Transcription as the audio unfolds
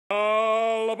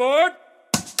All aboard!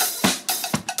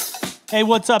 Hey,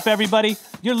 what's up, everybody?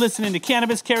 You're listening to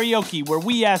Cannabis Karaoke, where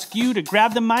we ask you to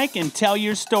grab the mic and tell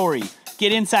your story.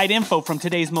 Get inside info from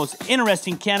today's most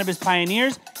interesting cannabis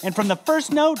pioneers, and from the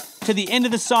first note to the end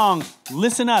of the song,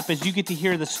 listen up as you get to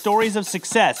hear the stories of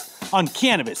success on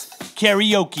Cannabis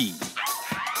Karaoke.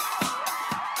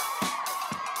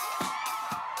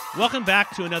 Welcome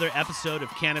back to another episode of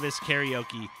Cannabis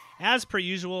Karaoke. As per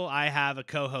usual, I have a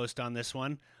co-host on this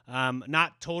one.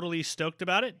 Not totally stoked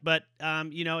about it, but,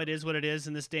 it is what it is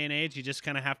in this day and age. You just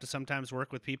kind of have to sometimes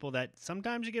work with people that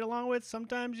sometimes you get along with,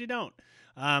 sometimes you don't.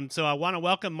 So I want to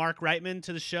welcome Mark Reitman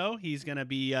to the show. He's going to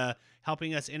be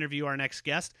helping us interview our next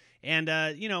guest. And,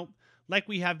 like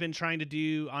we have been trying to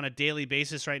do on a daily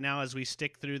basis right now as we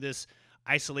stick through this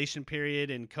isolation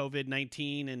period and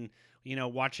COVID-19 and,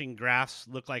 watching graphs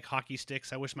look like hockey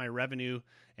sticks. I wish my revenue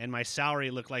and my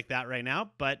salary looked like that right now,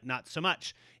 but not so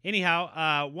much.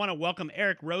 Anyhow, want to welcome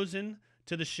Eric Rosen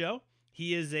to the show.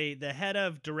 He is the head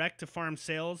of direct-to-farm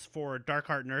sales for Dark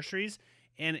Heart Nurseries.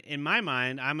 And in my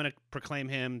mind, I'm going to proclaim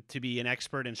him to be an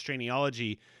expert in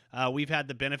strainiology. We've had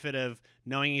the benefit of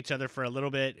knowing each other for a little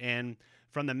bit, and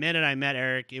from the minute I met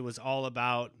Eric, it was all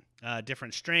about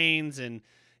different strains and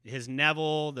his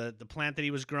Neville, the plant that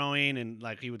he was growing, and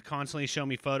like he would constantly show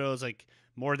me photos, like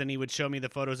more than he would show me the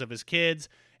photos of his kids.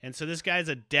 And so this guy's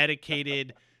a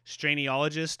dedicated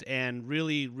strainiologist and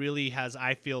really, really has,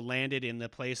 I feel, landed in the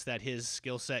place that his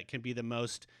skill set can be the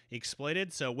most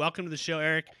exploited. So welcome to the show,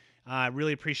 Eric. I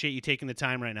really appreciate you taking the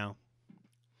time right now.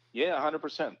 Yeah,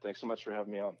 100%. Thanks so much for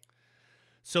having me on.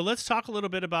 So let's talk a little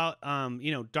bit about,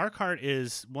 Dark Heart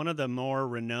is one of the more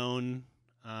renowned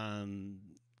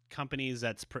companies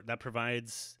that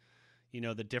provides,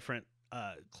 the different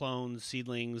clones,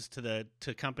 seedlings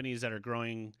to companies that are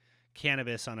growing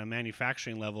cannabis on a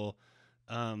manufacturing level.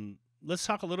 Let's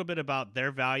talk a little bit about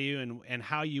their value and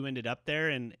how you ended up there.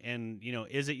 And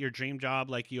is it your dream job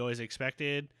like you always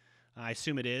expected? I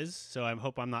assume it is. So I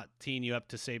hope I'm not teeing you up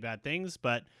to say bad things,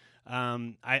 but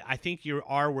I think you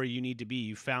are where you need to be.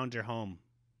 You found your home.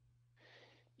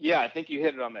 Yeah, I think you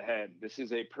hit it on the head. This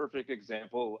is a perfect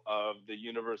example of the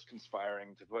universe conspiring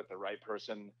to put the right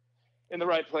person in the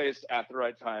right place at the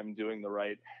right time, doing the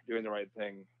right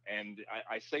thing. And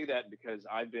I say that because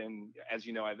I've been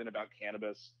about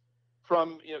cannabis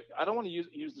from, I don't want to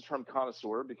use the term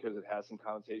connoisseur because it has some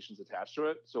connotations attached to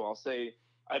it. So I'll say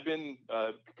I've been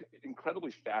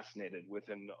incredibly fascinated with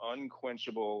an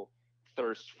unquenchable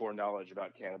thirst for knowledge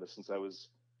about cannabis since I was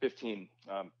 15.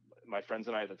 My friends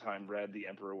and I at the time read The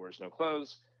Emperor Wears No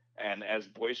Clothes. And as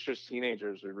boisterous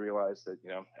teenagers, we realized that,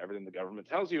 everything the government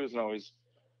tells you isn't always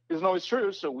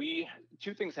true. So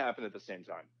two things happened at the same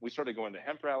time. We started going to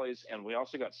hemp rallies, and we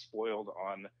also got spoiled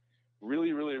on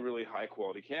really, really, really high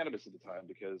quality cannabis at the time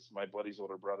because my buddy's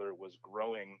older brother was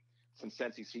growing some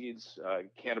Sensi Seeds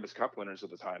cannabis cup winners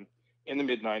at the time in the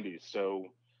mid 90s. So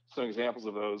some examples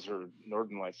of those are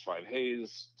Northern Lights 5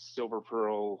 Haze, Silver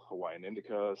Pearl, Hawaiian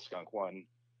Indica, Skunk One.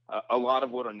 A lot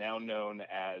of what are now known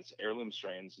as heirloom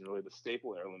strains, and really the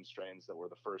staple heirloom strains that were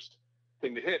the first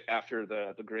thing to hit after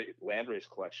the great landrace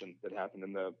collection that happened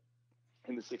in the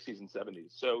 60s and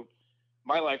 70s. So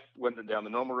my life went down the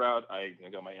normal route. I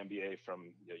got my MBA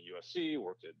from USC,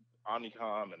 worked at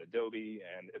Omnicom and Adobe,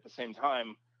 and at the same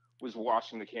time was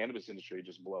watching the cannabis industry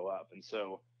just blow up. And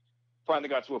so finally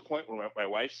got to a point where my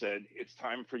wife said, it's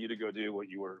time for you to go do what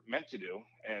you were meant to do.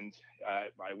 And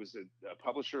I was a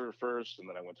publisher first, and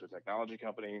then I went to a technology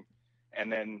company.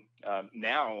 And then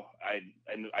now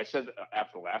I said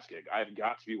after the last gig, I've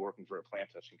got to be working for a plant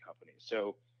touching company.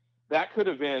 So that could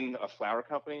have been a flower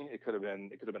company. It could have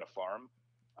been a farm.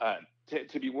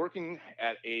 To be working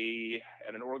at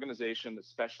an organization that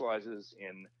specializes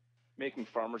in making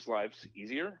farmers' lives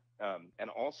easier, and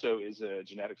also is a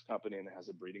genetics company and has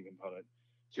a breeding component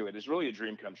to it, is really a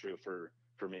dream come true for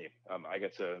me. I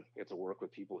get to work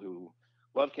with people who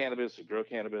love cannabis, who grow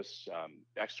cannabis,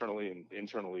 externally and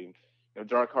internally.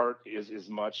 Dark Heart is as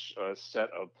much a set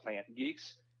of plant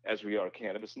geeks as we are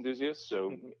cannabis enthusiasts.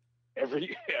 So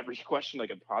every question I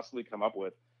could possibly come up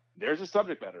with, there's a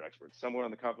subject matter expert somewhere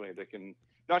in the company that can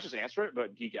not just answer it,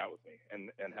 but geek out with me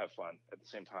and have fun at the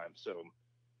same time. So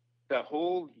that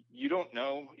whole, you don't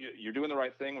know, you're doing the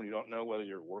right thing when you don't know whether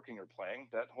you're working or playing,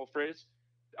 that whole phrase,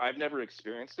 I've never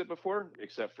experienced it before,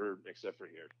 except for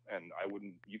here. And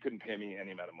you couldn't pay me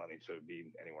any amount of money to be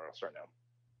anywhere else right now.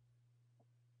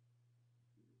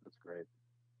 That's great.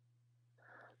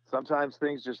 Sometimes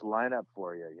things just line up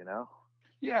for you,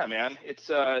 Yeah, man. It's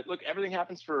look, everything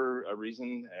happens for a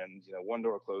reason, and one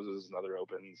door closes, another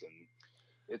opens, and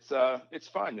it's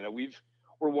fun.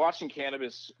 We're watching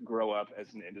cannabis grow up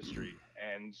as an industry,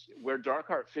 And where Dark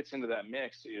Heart fits into that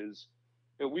mix is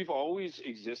that we've always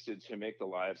existed to make the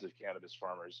lives of cannabis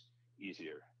farmers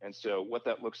easier. And so what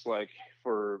that looks like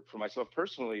for myself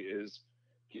personally is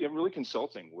really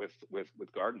consulting with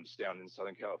gardens down in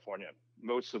Southern California,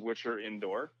 most of which are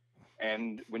indoor.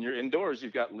 And when you're indoors,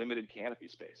 you've got limited canopy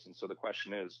space. And so the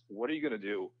question is, what are you going to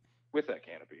do with that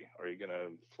canopy? Are you going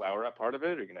to flower up part of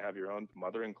it? Are you going to have your own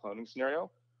mothering cloning scenario?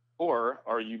 Or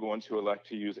are you going to elect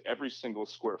to use every single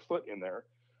square foot in there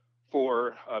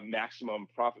for a maximum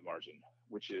profit margin,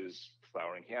 which is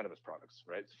flowering cannabis products,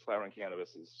 right? Flowering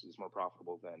cannabis is more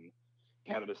profitable than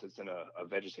cannabis that's in a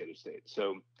vegetative state.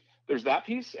 So there's that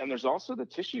piece, and there's also the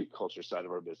tissue culture side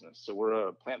of our business. So we're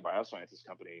a plant biosciences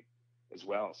company as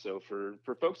well. So for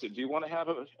folks that do want to have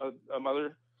a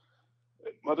mother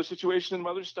situation and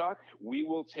mother stock, we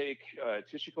will take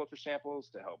tissue culture samples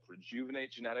to help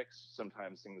rejuvenate genetics.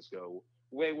 Sometimes things go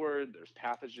wayward. There's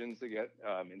pathogens that get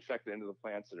infected into the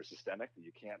plants that are systemic that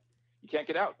you can't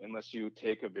get out unless you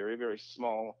take a very, very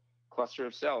small cluster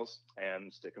of cells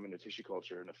and stick them into tissue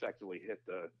culture and effectively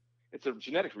it's a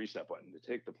genetic reset button to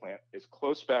take the plant as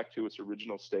close back to its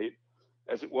original state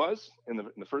as it was in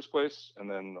the first place, and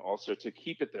then also to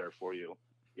keep it there for you.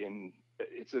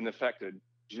 It's in effect a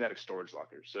genetic storage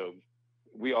locker. So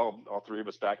we all three of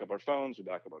us back up our phones, we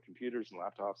back up our computers and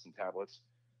laptops and tablets.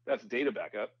 That's data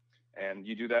backup, and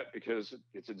you do that because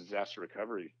it's a disaster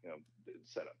recovery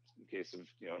setup. In case of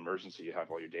emergency, you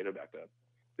have all your data backed up.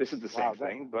 This is the same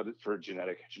thing, but it's for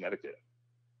genetic data.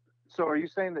 So are you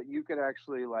saying that you could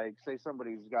actually, like, say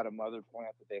somebody's got a mother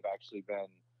plant that they've actually been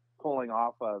pulling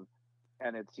off of,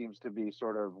 and it seems to be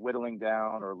sort of whittling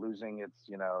down or losing its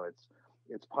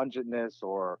pungentness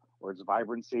or its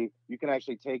vibrancy, you can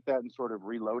actually take that and sort of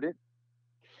reload it?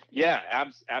 Yeah,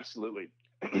 absolutely.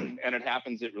 And it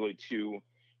happens at really two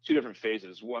different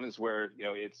phases. One is where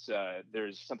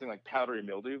there's something like powdery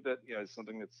mildew that is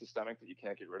something that's systemic that you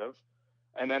can't get rid of.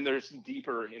 And then there's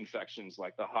deeper infections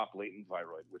like the latent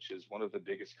viroid, which is one of the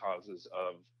biggest causes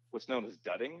of what's known as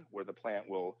dudding, where the plant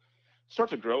will start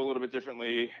to grow a little bit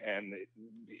differently and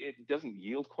it doesn't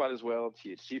yield quite as well.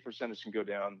 THC percentage can go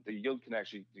down. The yield can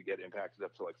actually get impacted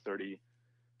up to like 30%.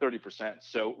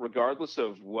 So regardless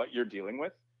of what you're dealing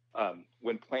with,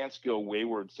 when plants go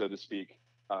wayward, so to speak,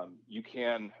 you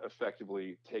can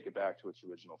effectively take it back to its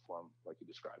original form, like you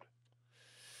described.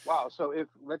 Wow. So if,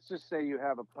 let's just say you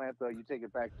have a plant, though, you take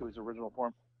it back to its original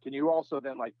form, can you also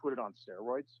then like put it on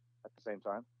steroids at the same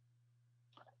time?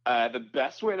 The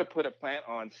best way to put a plant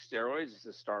on steroids is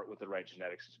to start with the right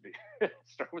genetics to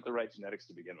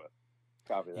begin with.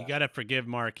 Copy that. You got to forgive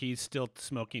Mark. He's still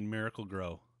smoking Miracle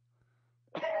Grow.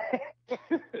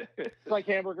 It's like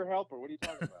Hamburger Helper. What are you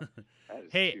talking about?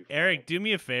 Hey, Eric, do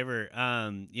me a favor.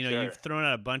 Sure. You've thrown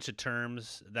out a bunch of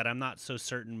terms that I'm not so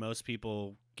certain most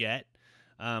people get.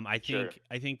 I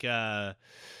think, again,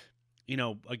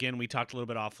 we talked a little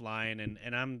bit offline, and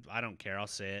I don't care. I'll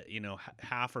say it.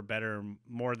 Half or better,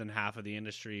 more than half of the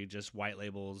industry just white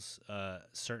labels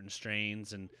certain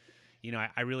strains, and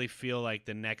I really feel like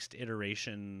the next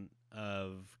iteration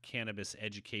of cannabis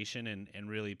education and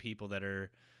really people that are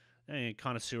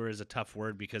connoisseur is a tough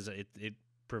word because it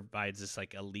provides this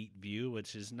like elite view,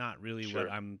 which is not really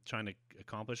what I'm trying to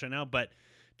accomplish right now. But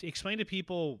to explain to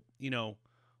people,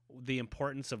 the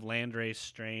importance of landrace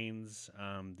strains,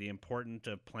 the importance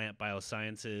of plant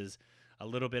biosciences, a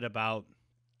little bit about,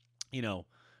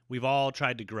 we've all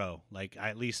tried to grow, like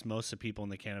at least most of the people in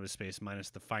the cannabis space, minus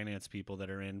the finance people that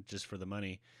are in just for the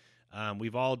money.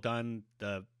 We've all done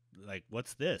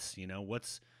what's this?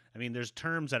 There's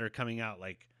terms that are coming out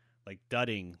like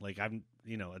dudding,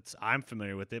 I'm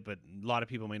familiar with it, but a lot of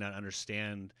people may not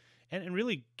understand and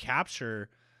really capture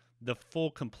the full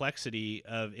complexity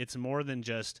of it's more than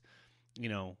just,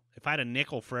 if I had a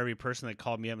nickel for every person that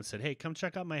called me up and said, hey, come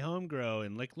check out my home grow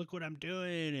and look what I'm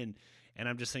doing. And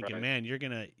I'm just thinking, man, you're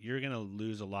going to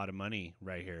lose a lot of money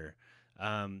right here.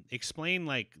 Explain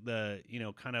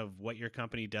the, kind of what your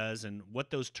company does and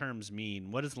what those terms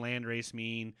mean. What does landrace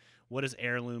mean? What does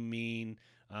heirloom mean?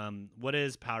 What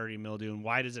is powdery mildew and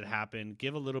why does it happen?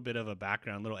 Give a little bit of a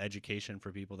background, a little education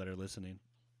for people that are listening.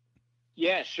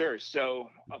 Yeah, sure. So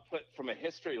I'll put from a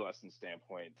history lesson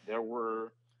standpoint, there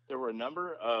were a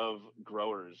number of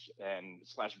growers and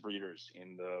 / breeders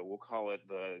in we'll call it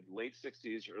the late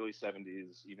 60s, early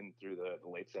 70s, even through the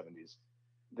late 70s,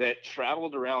 that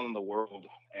traveled around in the world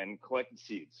and collected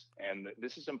seeds. And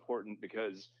this is important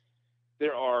because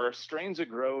there are strains that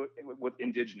grow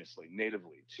indigenously,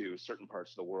 natively to certain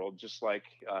parts of the world, just like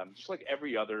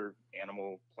every other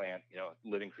animal, plant,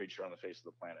 living creature on the face of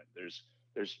the planet. There's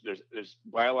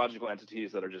biological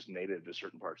entities that are just native to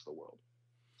certain parts of the world.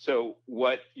 So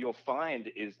what you'll find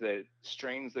is that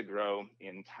strains that grow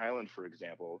in Thailand, for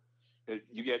example,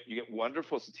 you get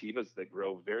wonderful sativas that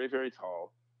grow very, very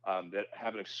tall, that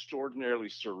have an extraordinarily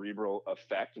cerebral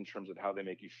effect in terms of how they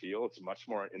make you feel. It's much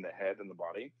more in the head than the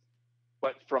body.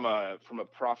 But from a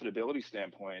profitability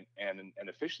standpoint and an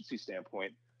efficiency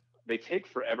standpoint, they take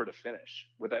forever to finish.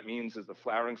 What that means is the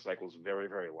flowering cycle is very,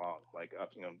 very long, like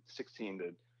up 16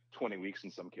 to 20 weeks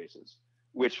in some cases,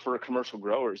 which for commercial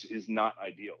growers is not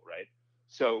ideal, right?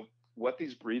 So what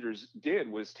these breeders did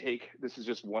was this is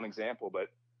just one example, but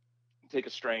take a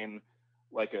strain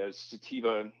like a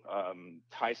sativa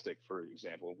Thai stick, for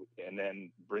example, and then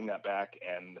bring that back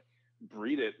and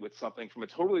breed it with something from a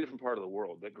totally different part of the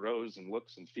world that grows and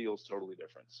looks and feels totally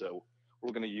different. So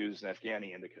we're going to use an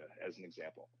Afghani indica as an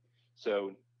example.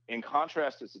 So in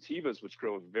contrast to sativas, which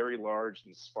grow very large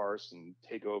and sparse and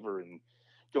take over and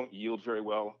don't yield very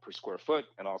well per square foot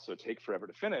and also take forever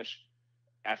to finish,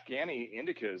 Afghani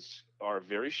indicas are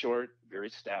very short, very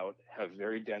stout, have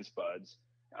very dense buds,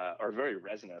 are very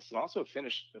resinous, and also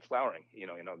finish the flowering, in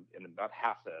about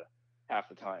half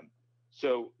the time.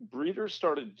 So breeders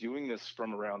started doing this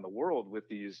from around the world with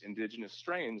these indigenous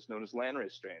strains known as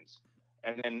landrace strains,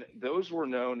 and then those were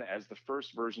known as the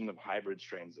first version of hybrid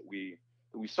strains that we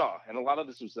saw. And a lot of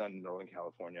this was done in Northern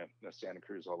California, Santa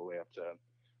Cruz, all the way up to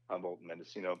Humboldt and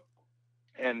Mendocino,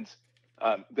 and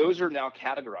those are now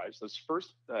categorized. Those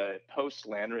first post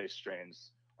landrace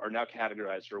strains are now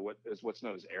categorized for what's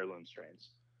known as heirloom strains.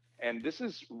 And this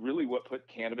is really what put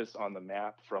cannabis on the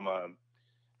map from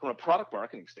a product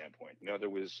marketing standpoint.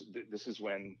 This is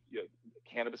when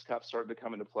cannabis cups started to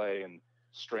come into play and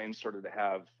strains started to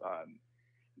have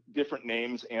different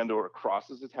names and or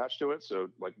crosses attached to it. So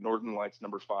like Northern Lights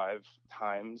 #5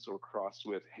 times or crossed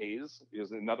with Haze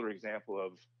is another example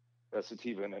of a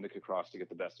sativa and indica cross to get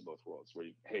the best of both worlds, where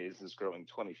Haze is growing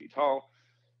 20 feet tall,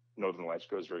 Northern Lights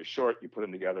grows very short. You put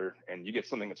them together and you get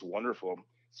something that's wonderful,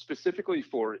 specifically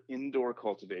for indoor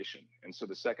cultivation. And so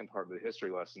the second part of the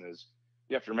history lesson is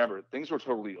you have to remember things were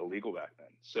totally illegal back then.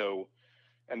 So,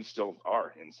 and still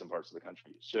are in some parts of the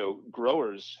country. So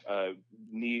growers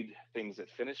need things that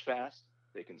finish fast.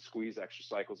 They can squeeze extra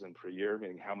cycles in per year,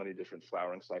 meaning how many different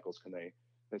flowering cycles can they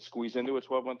squeeze into a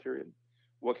 12-month period?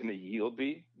 What can the yield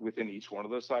be within each one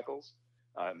of those cycles?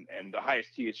 And the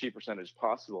highest THC percentage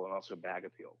possible, and also bag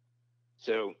appeal.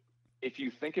 So if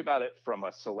you think about it from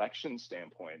a selection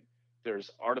standpoint, there's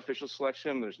artificial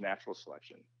selection, there's natural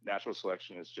selection. Natural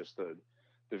selection is just the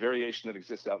variation that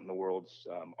exists out in the world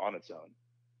on its own.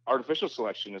 Artificial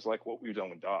selection is like what we've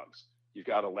done with dogs. You've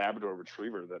got a Labrador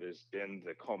Retriever that has been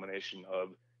the culmination of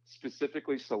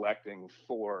specifically selecting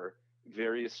for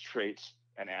various traits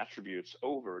and attributes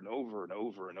over and over and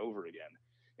over and over again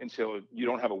until you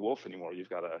don't have a wolf anymore. You've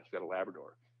got a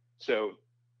Labrador. So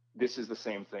this is the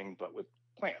same thing, but with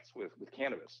plants, with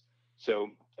cannabis.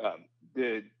 So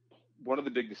one of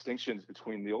the big distinctions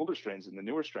between the older strains and the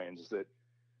newer strains is that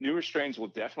newer strains will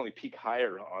definitely peak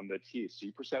higher on the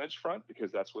THC percentage front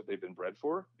because that's what they've been bred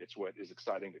for. It's what is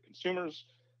exciting to consumers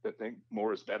that think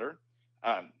more is better.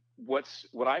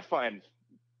 What I find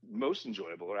most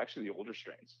enjoyable are actually the older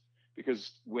strains,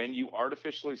 because when you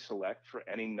artificially select for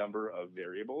any number of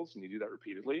variables and you do that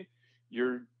repeatedly,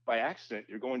 by accident,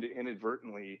 you're going to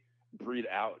inadvertently breed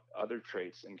out other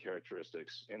traits and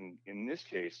characteristics. And in this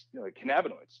case, like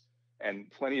cannabinoids and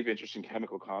plenty of interesting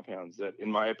chemical compounds that, in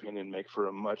my opinion, make for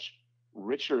a much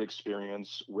richer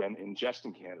experience when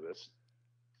ingesting cannabis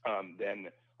than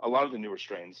a lot of the newer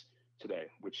strains today,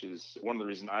 which is one of the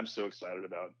reasons I'm so excited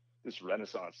about this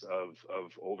renaissance of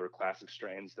older classic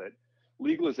strains that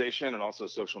legalization and also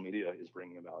social media is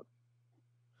bringing about.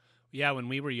 Yeah, when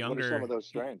we were younger. What are some of those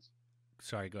strains?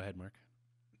 Sorry, go ahead, Mark.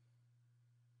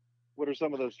 What are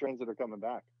some of those strains that are coming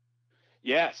back?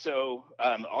 Yeah, so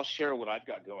I'll share what I've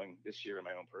got going this year in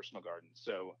my own personal garden.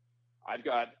 So I've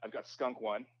got Skunk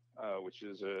One, which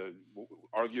is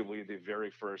arguably the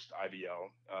very first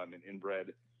IVL, an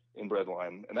inbred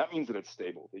line, and that means that it's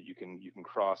stable, that you can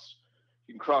cross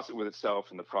it with itself,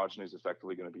 and the progeny is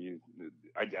effectively going to be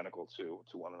identical to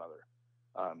one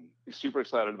another. Super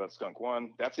excited about Skunk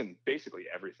One. That's in basically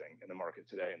everything in the market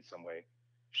today in some way,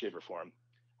 shape, or form.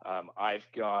 I've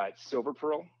got Silver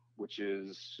Pearl, which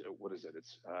is, what is it?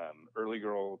 It's Early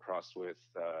Girl crossed with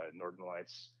Northern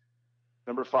Lights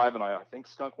 #5, and I think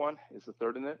Skunk One is the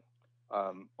third in it.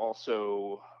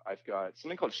 Also, I've got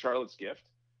something called Charlotte's Gift,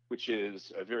 which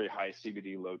is a very high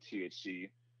CBD, low THC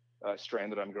strain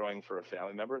that I'm growing for a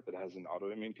family member that has an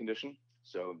autoimmune condition.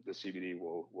 So the CBD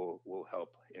will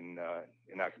help in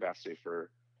that capacity for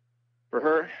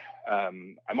her.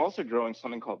 I'm also growing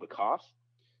something called the Cough.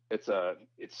 It's a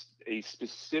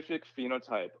specific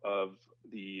phenotype of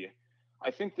the. I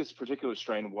think this particular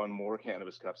strain won more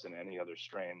cannabis cups than any other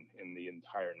strain in the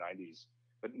entire 90s.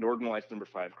 But Northern Lights number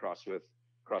 5 crossed with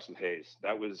Haze.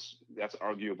 That's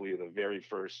arguably the very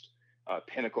first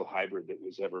pinnacle hybrid that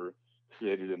was ever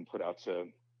created and put out to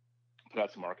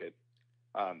market.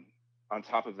 Um, on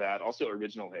top of that, also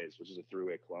Original Haze, which is a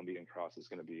three-way Colombian cross, is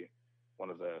going to be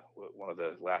one of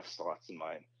the last slots in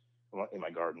my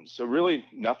garden. So really,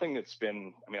 nothing that's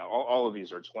been. I mean, all of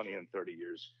these are 20 and 30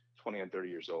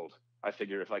 years old. I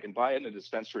figure if I can buy it in a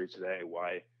dispensary today,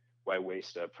 why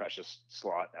waste a precious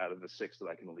slot out of the 6 that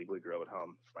I can legally grow at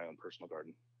home for my own personal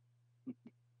garden?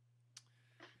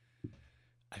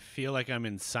 I feel like I'm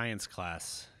in science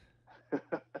class.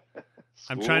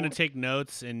 I'm trying to take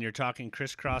notes, and you're talking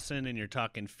crisscrossing, and you're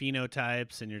talking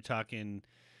phenotypes, and you're talking,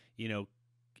 you know,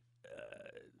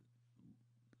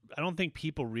 I don't think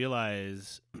people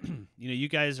realize, you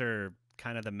guys are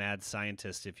kind of the mad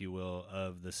scientist, if you will,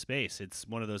 of the space. It's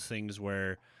one of those things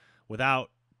where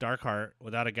without Dark Heart,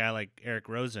 without a guy like Eric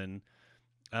Rosen,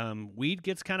 weed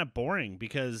gets kind of boring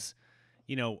because,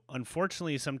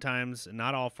 unfortunately, sometimes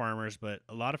not all farmers, but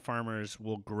a lot of farmers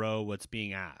will grow what's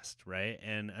being asked, right?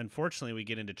 And unfortunately, we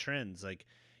get into trends like,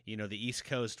 the East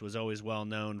Coast was always well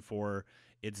known for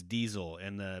its diesel,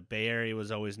 and the Bay Area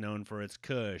was always known for its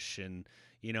Kush, and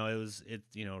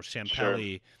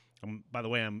Champelli. Sure. By the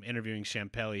way, I'm interviewing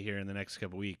Champelli here in the next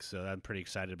couple of weeks, so I'm pretty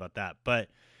excited about that. But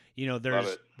Love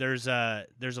it. there's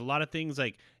a lot of things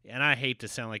like, and I hate to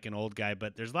sound like an old guy,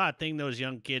 but there's a lot of things those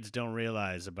young kids don't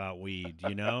realize about weed,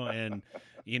 and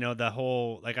the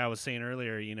whole, like I was saying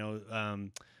earlier,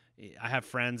 I have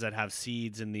friends that have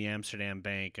seeds in the Amsterdam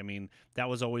bank. I mean, that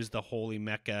was always the holy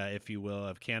mecca, if you will,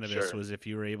 of cannabis. Sure. Was if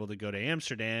you were able to go to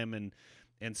Amsterdam and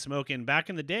smoking. Back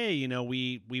in the day,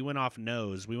 we went off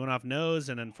nose. We went off nose,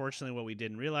 and unfortunately, what we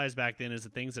didn't realize back then is the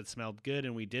things that smelled good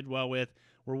and we did well with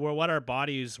were what our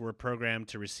bodies were programmed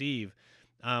to receive.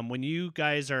 When you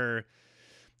guys are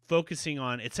focusing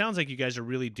on, it sounds like you guys are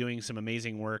really doing some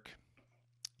amazing work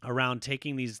around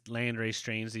taking these landrace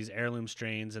strains, these heirloom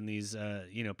strains, and these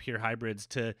pure hybrids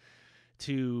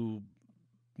to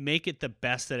make it the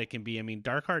best that it can be. I mean,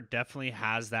 Dark Heart definitely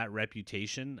has that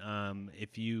reputation.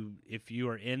 If you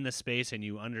are in the space and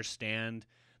you understand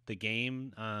the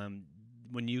game,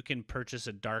 when you can purchase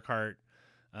a Dark Heart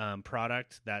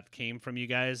product that came from you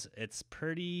guys, it's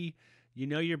pretty.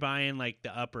 You're buying like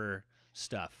the upper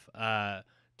stuff.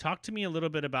 Talk to me a little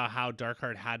bit about how Dark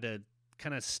Heart had to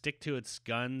kind of stick to its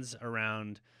guns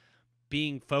around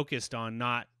being focused on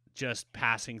not just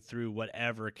passing through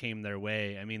whatever came their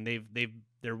way. I mean,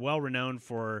 they're well renowned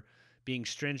for being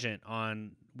stringent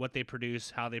on what they produce,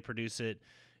 how they produce it,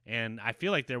 and I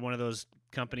feel like they're one of those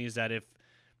companies that if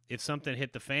something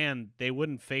hit the fan, they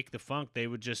wouldn't fake the funk. They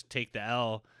would just take the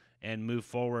L and move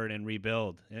forward and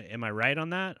rebuild. Am I right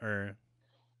on that, or?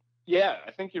 Yeah,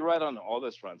 I think you're right on all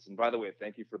those fronts. And by the way,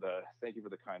 thank you for the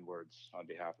kind words on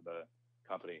behalf of the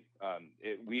company.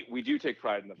 We do take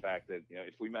pride in the fact that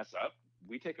if we mess up,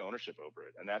 we take ownership over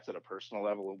it, and that's at a personal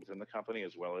level within the company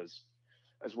as well as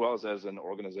an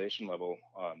organization level,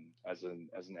 as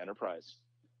an enterprise.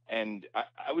 And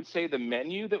I would say the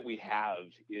menu that we have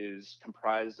is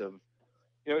comprised of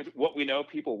what we know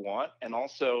people want, and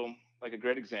also like a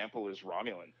great example is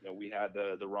Romulan. We had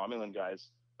the Romulan guys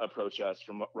approach us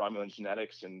from Romulan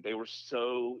Genetics, and they were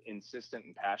so insistent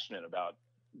and passionate about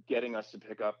getting us to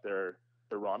pick up their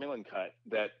Romulan cut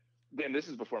that, and this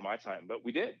is before my time, but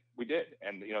we did,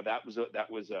 and that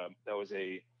was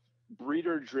a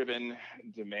breeder-driven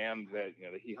demand that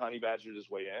he honey badgered his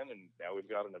way in, and now we've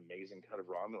got an amazing cut of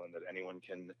Romulan that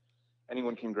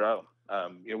anyone can grow.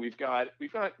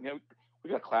 We've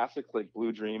got classics like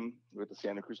Blue Dream with the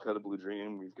Santa Cruz cut of Blue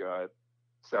Dream. We've got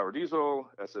Sour Diesel,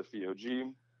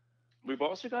 SFVOG. We've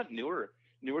also got newer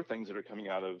things that are coming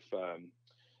out of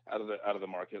the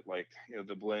market, like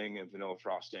the Bling and Vanilla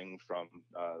Frosting from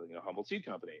Humboldt Seed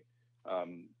Company,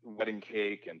 Wedding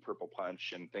Cake and Purple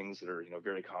Punch, and things that are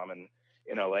very common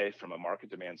in LA from a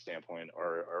market demand standpoint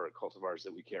are cultivars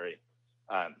that we carry.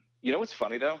 What's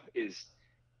funny though is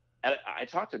I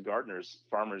talk to gardeners,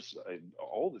 farmers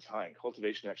all the time,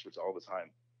 cultivation experts all the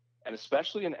time, and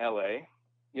especially in LA.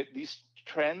 These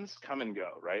trends come and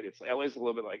go, right? LA's a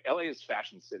little bit like LA is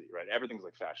fashion city, right? Everything's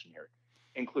like fashion here,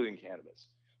 including cannabis.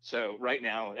 So right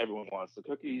now, everyone wants the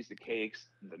cookies, the cakes,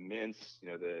 the mints,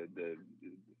 the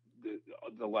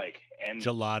like, and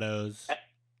Gelatos.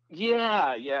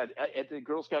 Yeah, at the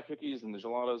Girl Scout cookies and the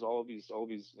gelatos, all of these.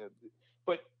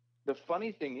 But the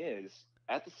funny thing is,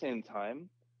 at the same time,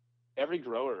 every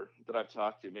grower that I've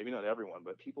talked to, maybe not everyone,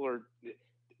 but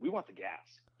We want the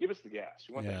gas. Give us the gas.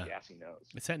 We want Yeah. that gassy nose.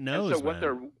 It's that And nose, so what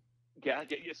man.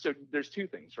 so there's two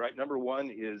things, right? Number one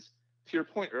is, to your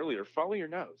point earlier, follow your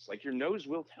nose. Like, your nose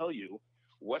will tell you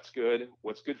what's good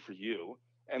for you,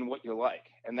 and what you like.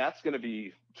 And that's going to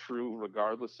be true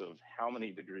regardless of how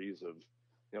many degrees of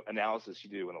analysis you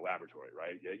do in a laboratory,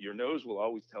 right? Your nose will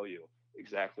always tell you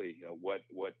exactly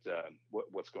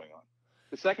what's going on.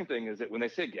 The second thing is that when they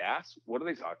say gas, what are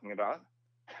they talking about?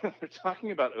 They're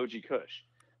talking about OG Kush,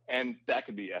 and that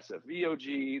could be SFV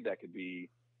OG, that could be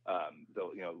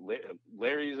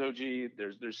Larry's OG.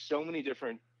 There's so many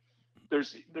different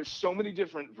so many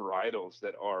different varietals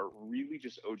that are really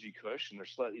just OG Kush, and they're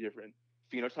slightly different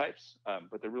phenotypes,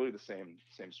 but they're really the same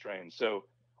strain. So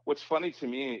what's funny to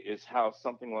me is how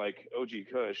something like OG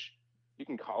Kush, you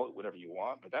can call it whatever you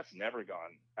want, but that's never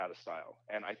gone out of style.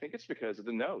 And I think it's because of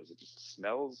the nose. It just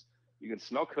smells. You can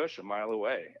smell Kush a mile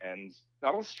away, and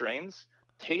not all strains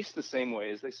taste the same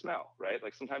way as they smell, right?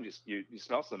 Like, sometimes you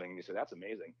smell something and you say, that's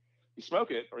amazing. You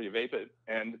smoke it or you vape it,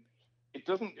 and it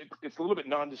doesn't. It's a little bit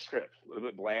nondescript, a little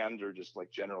bit bland, or just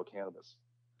like general cannabis.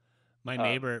 My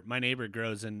neighbor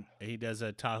grows, and he does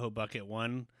a Tahoe Bucket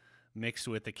 1 mixed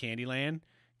with the Candyland.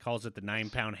 Calls it the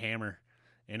 9-pound hammer,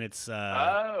 and it's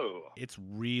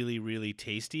really, really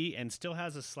tasty, and still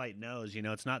has a slight nose.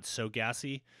 It's not so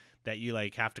gassy that you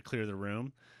like have to clear the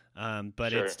room,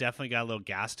 but Sure. It's definitely got a little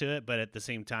gas to it. But at the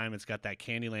same time, it's got that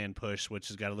Candyland push, which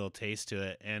has got a little taste to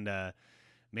it, and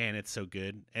man, it's so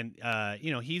good. And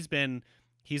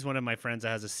he's one of my friends that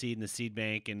has a seed in the seed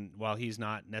bank, and while he's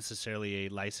not necessarily a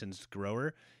licensed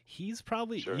grower, he's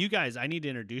probably you guys I need to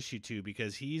introduce you to,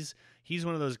 because he's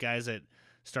one of those guys that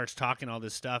starts talking all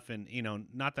this stuff. And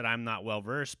not that I'm not well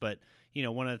versed, but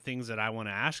one of the things that I want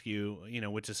to ask you,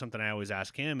 which is something I always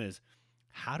ask him, is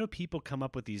how do people come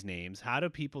up with these names? How do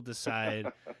people decide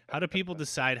how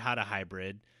to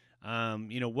hybrid?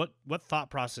 What thought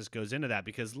process goes into that?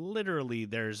 Because literally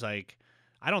there's like,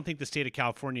 I don't think the state of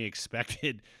California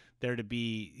expected there to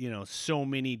be, so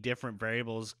many different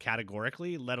variables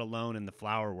categorically, let alone in the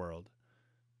flower world.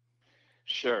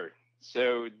 Sure.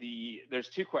 So there's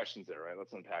two questions there, right?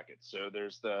 Let's unpack it. So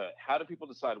there's how do people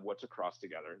decide what to cross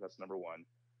together? That's number one.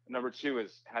 Number two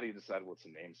is, how do you decide what to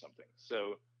name something?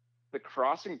 So the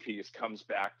crossing piece comes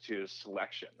back to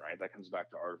selection, right? That comes back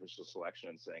to artificial selection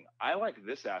and saying, I like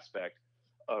this aspect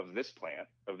of this plant,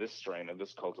 of this strain, of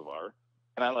this cultivar,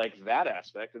 and I like that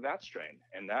aspect of that strain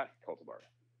and that cultivar.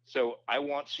 So I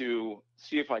want to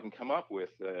see if I can come up with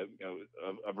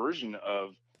a version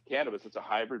of cannabis that's a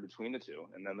hybrid between the two,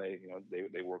 and then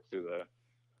they work through the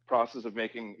process of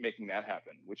making that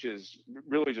happen, which is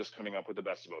really just coming up with the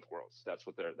best of both worlds. That's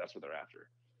what they're after.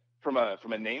 From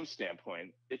a name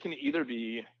standpoint, it can either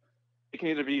be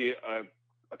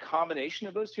a combination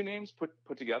of those two names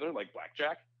put together, like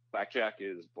Blackjack. Blackjack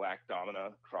is Black Domina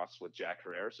crossed with Jack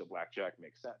Herrera, so Blackjack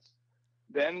makes sense.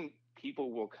 Then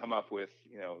people will come up with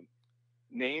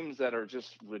names that are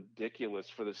just ridiculous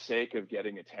for the sake of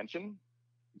getting attention.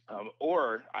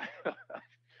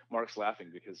 Mark's laughing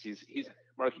because he's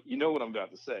Mark. You know what I'm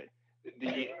about to say.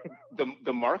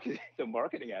 The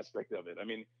marketing aspect of it. I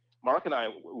mean, Mark and I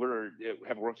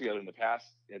have worked together in the past,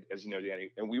 as you know,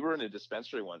 Danny, and we were in a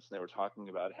dispensary once, and they were talking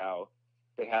about how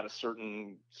they had a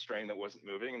certain strain that wasn't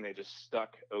moving, and they just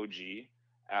stuck OG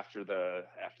after the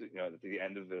at the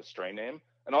end of the strain name,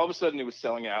 and all of a sudden it was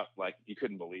selling out like you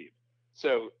couldn't believe.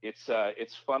 So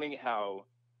it's funny how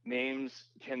names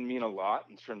can mean a lot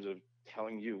in terms of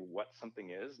telling you what something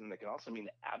is, and they can also mean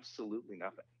absolutely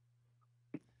nothing.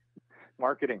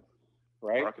 Marketing,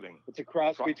 right? Marketing. It's a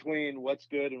cross between what's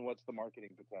good and what's the marketing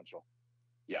potential.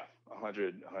 Yeah,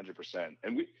 100%.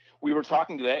 And we were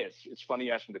talking today. It's funny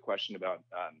you asked me the question about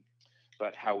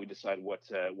how we decide what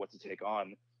to take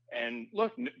on. And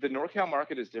look, the NorCal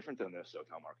market is different than the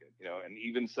SoCal market, and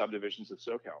even subdivisions of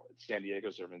SoCal. San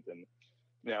Diego's different than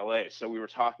LA. So we were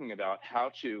talking about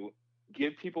how to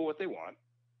give people what they want,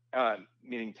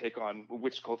 meaning take on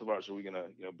which cultivars are we going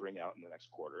to bring out in the next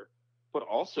quarter, but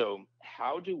also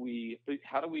how do we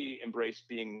embrace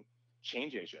being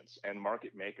change agents and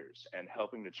market makers and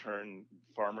helping to turn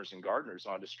farmers and gardeners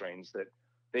onto strains that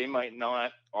they might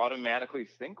not automatically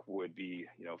think would be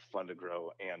fun to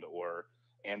grow and or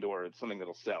something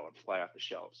that'll sell and fly off the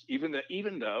shelves,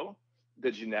 even though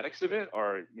the genetics of it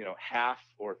are half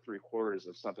or 3/4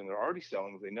 of something they're already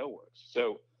selling that they know works.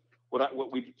 So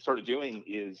what we started doing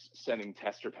is sending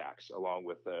tester packs along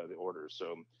with the orders.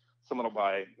 So someone will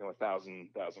buy 1,000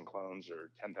 clones or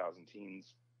 10,000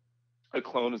 teens. A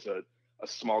clone is a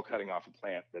small cutting off a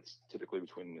plant that's typically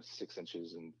between 6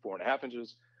 inches and 4.5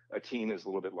 inches. A teen is a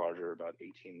little bit larger, about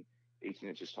 18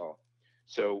 inches tall.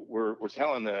 So we're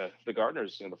telling the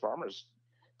gardeners and the farmers,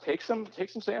 take some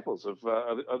samples of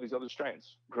these other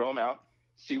strains, grow them out,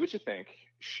 see what you think,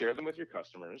 share them with your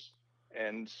customers,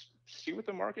 and see what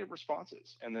the market response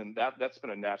is. And then that's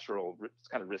been a natural,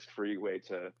 kind of risk-free way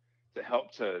to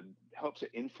help to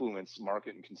influence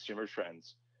market and consumer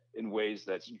trends in ways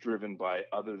that's driven by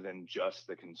other than just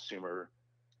the consumer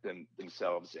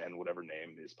themselves and whatever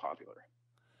name is popular.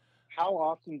 How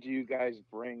often do you guys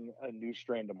bring a new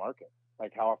strain to market?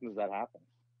 Like, how often does that happen?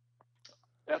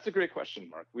 That's a great question,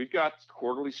 Mark. We've got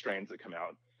quarterly strains that come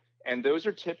out, and those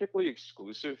are typically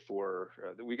exclusive for.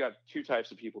 We got two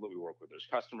types of people that we work with. There's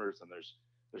customers and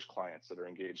there's clients that are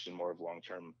engaged in more of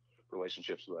long-term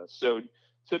relationships with us. So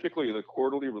typically, the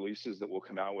quarterly releases that we'll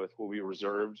come out with will be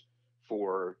reserved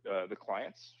for the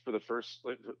clients for the first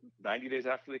 90 days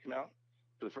after they come out,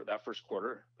 for that first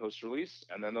quarter post-release,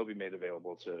 and then they'll be made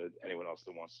available to anyone else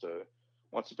that wants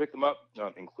to pick them up,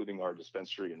 including our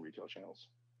dispensary and retail channels.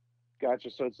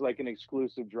 Gotcha. So it's like an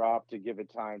exclusive drop to give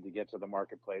it time to get to the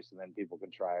marketplace, and then people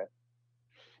can try it.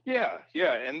 Yeah,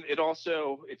 and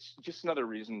it's just another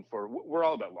reason for, we're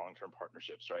all about long-term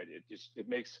partnerships, right? It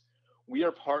makes, we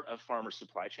are part of farmer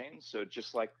supply chains. So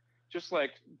just like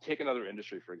take another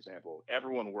industry, for example,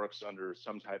 everyone works under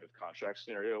some type of contract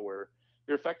scenario where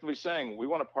you're effectively saying, we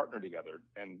want to partner together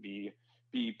and be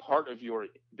part of your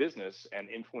business and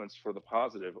influence for the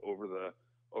positive over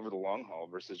the long haul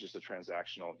versus just a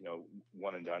transactional,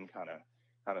 one and done kind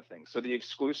of thing. So the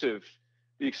exclusive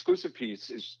piece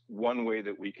is one way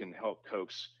that we can help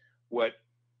coax what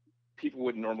people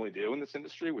would normally do in this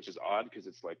industry, which is odd because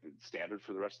it's like the standard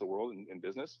for the rest of the world in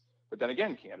business. But then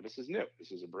again, cannabis is new.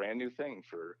 This is a brand new thing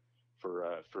for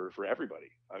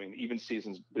everybody. I mean, even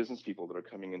seasoned business people that are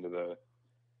coming into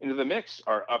the mix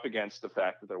are up against the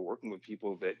fact that they're working with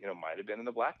people that might have been in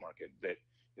the black market, that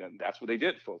that's what they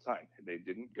did full time. They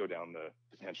didn't go down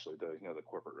potentially the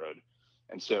corporate road.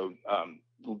 And so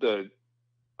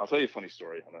I'll tell you a funny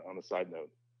story on a side note.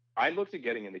 I looked at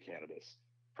getting into cannabis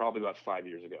probably about 5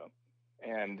 years ago,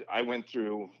 and I went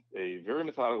through a very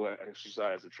methodical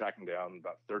exercise of tracking down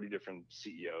about 30 different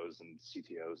CEOs and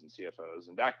CTOs and CFOs.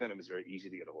 And back then it was very easy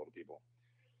to get a hold of people.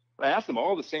 I asked them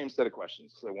all the same set of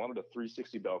questions. So I wanted a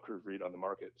 360 bell curve read on the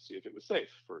market to see if it was safe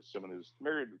for someone who's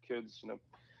married with kids,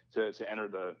 to enter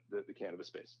the cannabis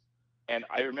space. And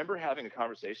I remember having a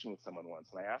conversation with someone once,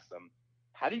 and I asked them,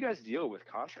 how do you guys deal with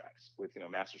contracts, with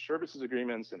master services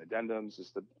agreements and addendums,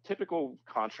 just the typical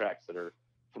contracts that are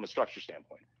from a structure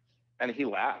standpoint? And he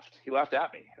laughed. He laughed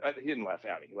at me. He didn't laugh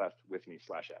at me. He laughed with me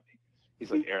 / at me.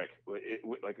 He's like, Eric,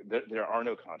 there are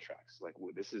no contracts. Like,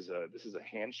 this is a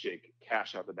handshake,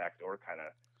 cash out the back door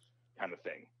kind of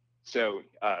thing. So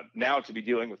now to be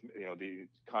dealing with the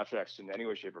contracts in any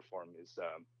way, shape, or form is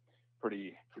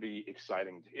pretty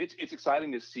exciting. It's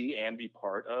exciting to see and be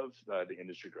part of the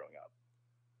industry growing up.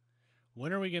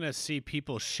 When are we gonna see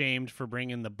people shamed for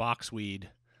bringing the box weed,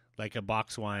 like a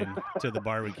box wine, to the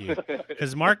barbecue?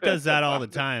 Because Mark does that all the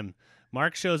time.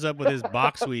 Mark shows up with his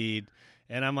box weed,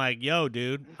 and I'm like, "Yo,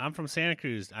 dude, I'm from Santa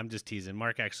Cruz." I'm just teasing.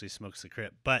 Mark actually smokes the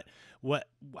crip. But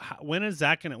when is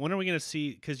that gonna? When are we gonna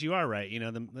see? Because you are right.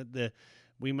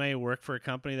 We may work for a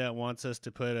company that wants us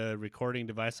to put a recording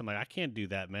device. I'm like, I can't do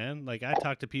that, man. Like, I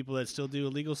talk to people that still do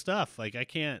illegal stuff. Like, I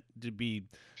can't be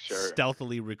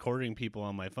stealthily recording people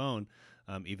on my phone,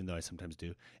 even though I sometimes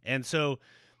do. And so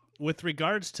with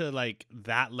regards to like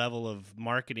that level of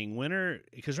marketing,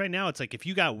 because right now it's like, if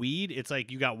you got weed, it's like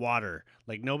you got water.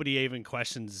 Like, nobody even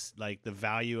questions like the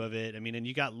value of it. I mean, and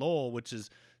you got Lowell, which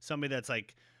is somebody that's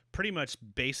like pretty much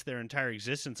based their entire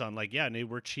existence on like, yeah,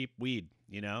 we're cheap weed.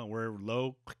 We're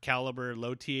low caliber,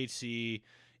 low THC,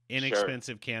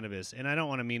 inexpensive cannabis. And I don't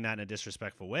want to mean that in a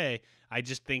disrespectful way. I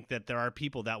just think that there are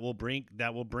people that will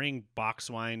bring box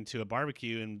wine to a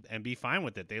barbecue and be fine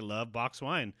with it. They love box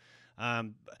wine.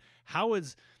 How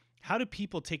do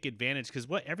people take advantage? Because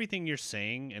everything you're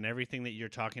saying and everything that you're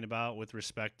talking about with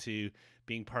respect to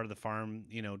being part of the farm,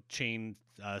 chain,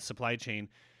 supply chain,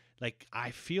 like,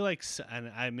 I feel like,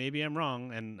 and maybe I'm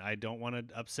wrong, and I don't want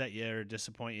to upset you or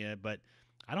disappoint you, but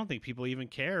I don't think people even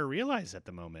care or realize at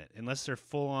the moment, unless they're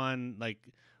full on like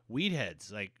weed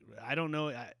heads. Like, I don't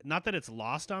know, not that it's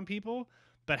lost on people,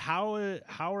 but how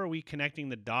are we connecting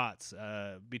the dots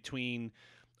between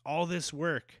all this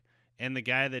work and the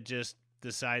guy that just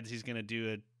decides he's going to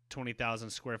do a 20,000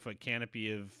 square foot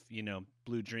canopy of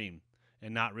Blue Dream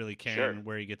and not really caring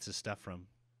where he gets his stuff from,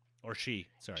 or she?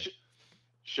 Sorry.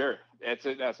 Sure. It's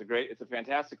a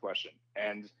fantastic question.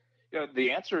 And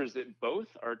the answer is that both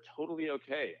are totally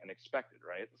okay and expected,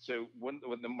 right? So when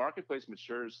the marketplace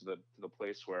matures to the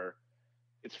place where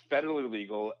it's federally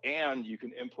legal, and you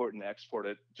can import and export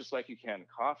it just like you can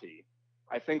coffee.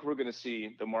 I think we're going to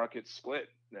see the market split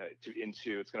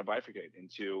it's going to bifurcate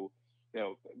into,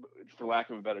 for lack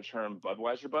of a better term,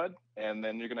 Budweiser Bud, and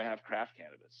then you're going to have craft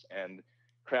cannabis, and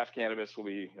craft cannabis will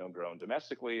be grown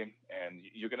domestically, and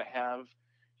you're going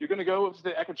to go with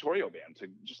the equatorial band, to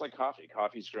just like coffee.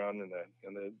 Coffee's grown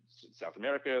in the South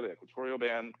America, the equatorial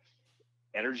band.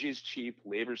 Energy is cheap,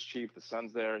 labor's cheap, the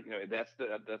sun's there.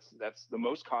 That's the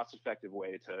most cost-effective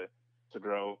way to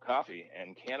grow coffee,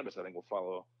 and cannabis, I think, will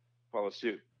follow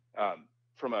suit.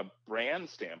 From a brand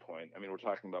standpoint, I mean, we're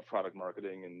talking about product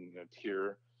marketing and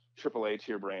AAA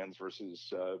tier brands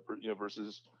versus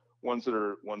versus ones that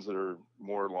are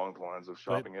more along the lines of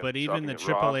shopping. But even the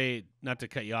AAA, not to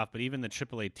cut you off, but even the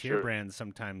AAA tier Sure. brands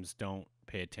sometimes don't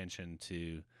pay attention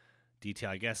to detail.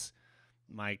 I guess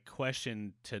my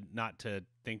question, not to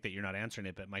think that you're not answering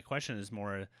it, but my question is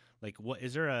more like, what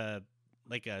is there a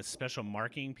special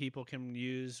marking people can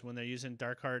use when they're using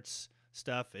Dark Heart's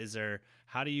stuff? Is there,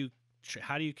 how do you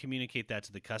communicate that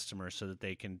to the customer so that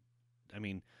they can, I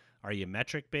mean, are you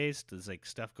metric based? Does like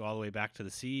stuff go all the way back to the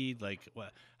seed? Like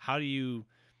how do you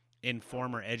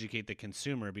inform or educate the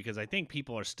consumer? Because I think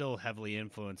people are still heavily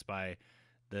influenced by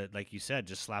like you said,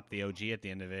 just slap the OG at the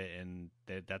end of it, and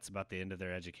that's about the end of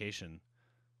their education.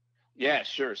 Yeah,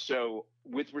 sure. So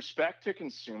with respect to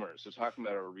consumers, so talking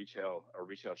about our retail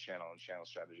channel and channel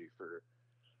strategy for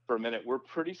a minute, we're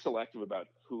pretty selective about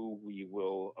who we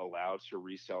will allow to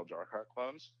resell Dark Heart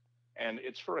clones. And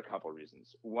it's for a couple of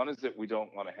reasons. One is that we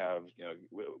don't want to have,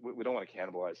 we don't want to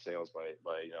cannibalize sales by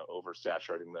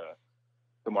oversaturating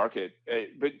the market.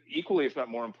 But equally, if not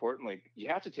more importantly, you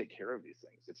have to take care of these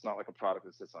things. It's not like a product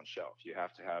that sits on shelf. You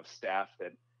have to have staff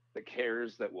that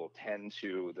cares, that will tend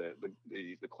to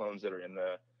the clones that are in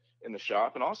the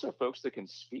shop, and also folks that can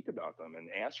speak about them and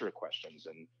answer questions.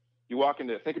 And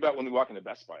think about when we walk into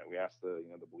Best Buy, we ask the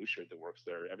blue shirt that works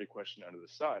there every question under the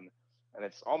sun, and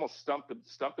it's almost stump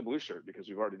the blue shirt, because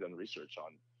we've already done research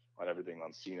on everything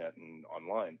on CNET and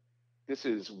online. This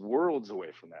is worlds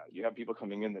away from that. You have people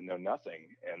coming in that know nothing,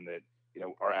 and that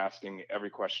are asking every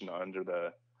question under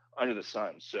the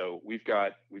sun. So we've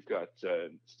got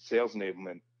sales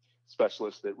enablement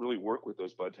specialists that really work with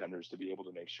those bud tenders to be able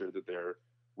to make sure that they're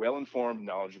well informed,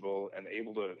 knowledgeable, and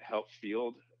able to help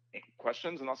field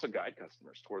questions and also guide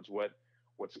customers towards what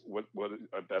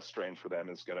a best strain for them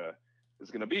is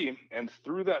gonna be. And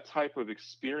through that type of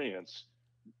experience,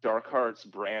 Dark Heart's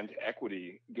brand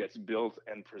equity gets built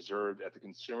and preserved at the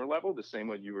consumer level, the same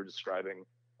way you were describing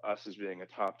us as being a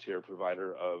top tier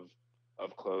provider of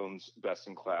clones, best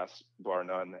in class, bar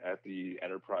none, at the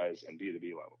enterprise and B2B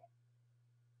level.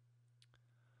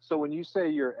 So when you say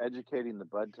you're educating the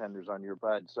bud tenders on your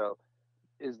bud, so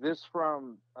is this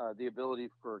from the ability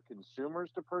for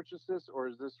consumers to purchase this, or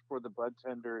is this for the bud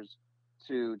tenders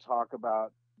to talk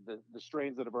about the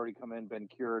strains that have already come in, been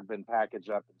cured, been packaged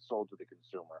up, and sold to the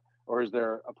consumer? Or is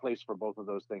there a place for both of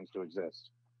those things to exist?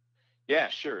 Yeah,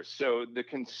 sure. So the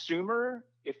consumer,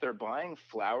 if they're buying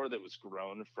flower that was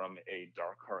grown from a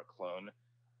Dark Heart clone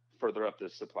further up the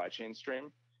supply chain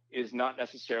stream, is not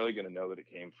necessarily going to know that it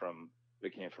came from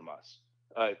us.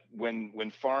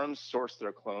 When farms source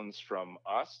their clones from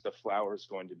us, the flower is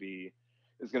going to be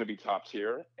top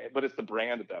tier, but it's the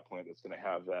brand at that point that's going to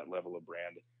have that level of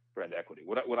brand equity.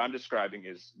 What I'm describing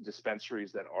is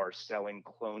dispensaries that are selling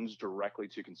clones directly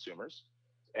to consumers,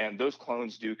 and those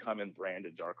clones do come in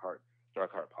branded Dark Heart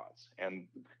pods. And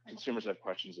consumers have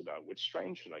questions about, which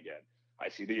strain should I get? I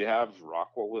see that you have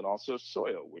rockwool and also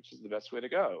soil. Which is the best way to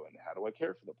go? And how do I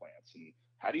care for the plants? And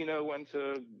how do you know when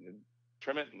to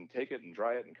trim it and take it and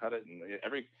dry it and cut it? And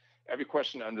every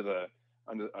question under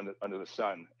the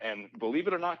sun. And believe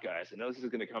it or not, guys, I know this is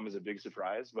going to come as a big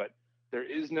surprise, but there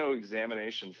is no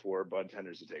examination for bud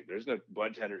tenders to take. There's no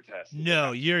bud tender test.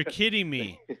 No, you're kidding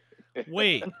me.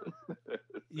 Wait,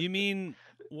 you mean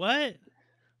what?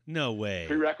 No way.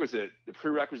 The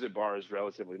prerequisite bar is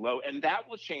relatively low, and that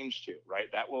will change too, right?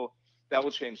 That will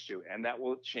change too, and that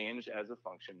will change as a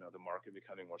function of the market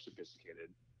becoming more sophisticated,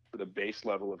 for the base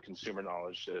level of consumer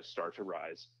knowledge to start to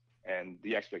rise, and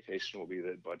the expectation will be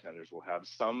that bud tenders will have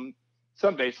some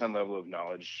baseline level of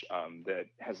knowledge that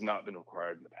has not been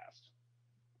required in the past.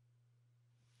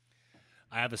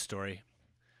 I have a story.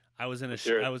 I was in a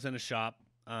shop,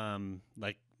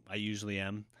 like I usually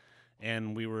am,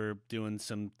 and we were doing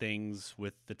some things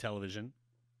with the television,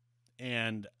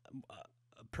 and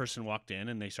a person walked in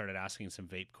and they started asking some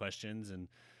vape questions. And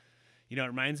it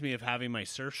reminds me of having my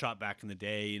surf shop back in the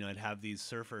day. I'd have these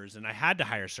surfers, and I had to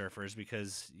hire surfers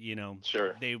because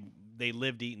Sure. they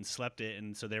lived, eat, and slept it,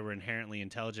 and so they were inherently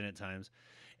intelligent at times.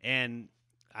 And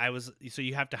so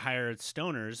you have to hire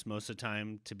stoners most of the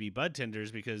time to be bud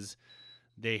tenders because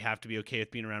they have to be okay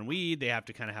with being around weed. They have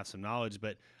to kind of have some knowledge.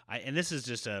 But and this is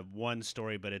just a one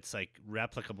story, but it's like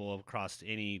replicable across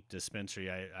any dispensary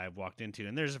I've walked into.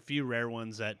 And there's a few rare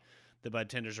ones that the bud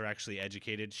tenders are actually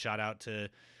educated. Shout out to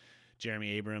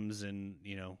Jeremy Abrams and,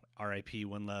 RIP,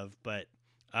 One Love. But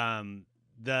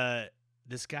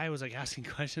this guy was like asking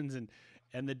questions,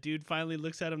 and the dude finally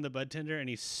looks at him, the bud tender, and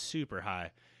he's super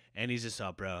high. And he's just,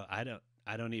 oh, bro,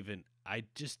 I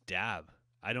just dab.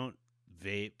 I don't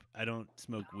vape. I don't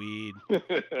smoke weed.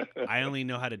 I only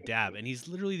know how to dab. And he's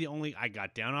literally I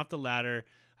got down off the ladder.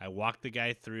 I walked the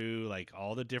guy through like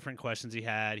all the different questions he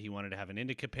had. He wanted to have an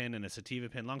indica pen and a sativa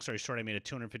pen. Long story short, I made a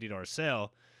 $250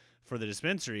 sale for the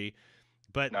dispensary.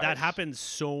 But Nice. That happens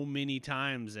so many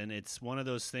times. And it's one of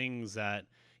those things that,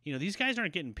 these guys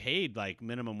aren't getting paid like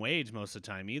minimum wage most of the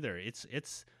time either.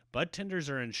 It's bud tenders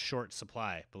are in short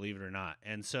supply, believe it or not.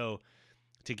 And so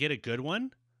to get a good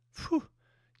one,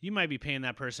 you might be paying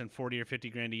that person 40 or 50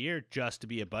 grand a year just to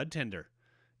be a bud tender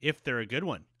if they're a good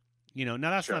one. Now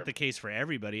that's Sure. not the case for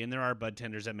everybody. And there are bud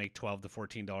tenders that make $12 to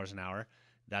 $14 an hour.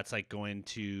 That's like going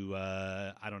to,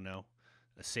 I don't know,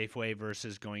 a Safeway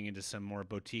versus going into some more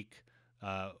boutique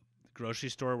grocery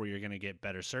store where you're going to get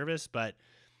better service. But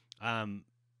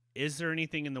is there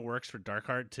anything in the works for Dark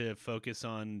Heart to focus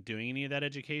on doing any of that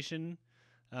education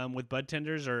with bud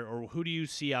tenders, or who do you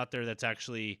see out there that's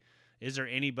actually, is there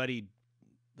anybody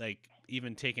like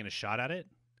even taking a shot at it?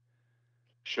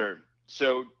 Sure.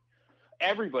 So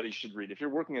everybody should read, if you're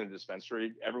working in a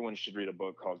dispensary, everyone should read a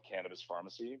book called Cannabis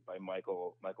Pharmacy by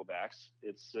Michael Bax.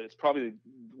 It's probably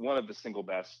one of the single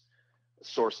best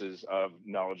sources of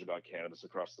knowledge about cannabis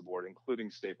across the board,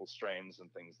 including staple strains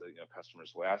and things that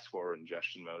customers will ask for,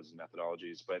 ingestion modes and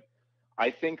methodologies. But I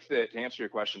think that, to answer your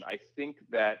question, I think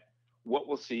that what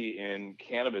we'll see in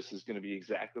cannabis is going to be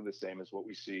exactly the same as what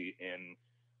we see in,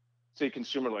 say,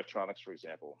 consumer electronics, for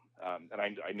example. And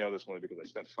I know this only because I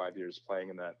spent 5 years playing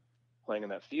in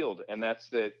that field. And that's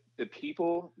that the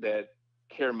people that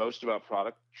care most about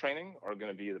product training are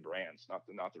going to be the brands, not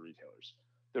the retailers.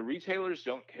 The retailers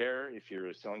don't care if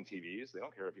you're selling TVs. They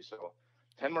don't care if you sell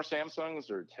 10 more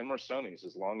Samsungs or 10 more Sonys,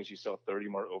 as long as you sell 30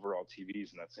 more overall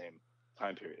TVs in that same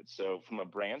time period. So from a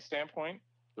brand standpoint,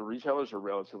 the retailers are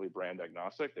relatively brand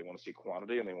agnostic. They want to see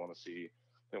quantity and they want to see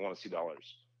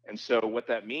dollars. And so what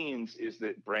that means is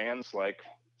that brands like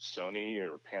Sony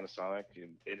or Panasonic,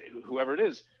 whoever it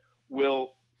is,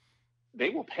 will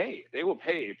pay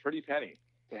a pretty penny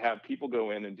to have people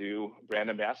go in and do brand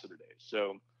ambassador days.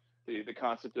 So the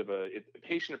concept of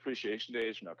patient appreciation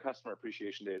days, customer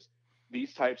appreciation days,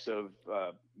 these types of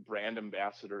brand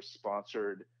ambassador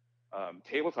sponsored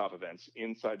tabletop events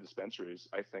inside dispensaries,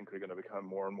 I think, are going to become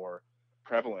more and more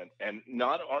prevalent. And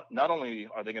not only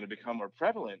are they going to become more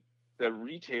prevalent, the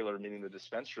retailer, meaning the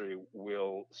dispensary,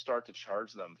 will start to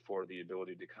charge them for the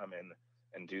ability to come in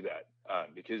and do that,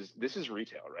 because this is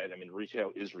retail, right? I mean,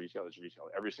 retail is retail.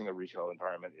 Every single retail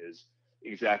environment is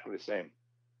exactly the same.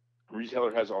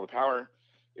 Retailer has all the power.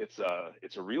 It's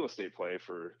a real estate play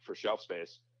for shelf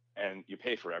space, and you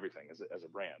pay for everything as a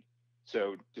brand.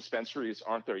 So dispensaries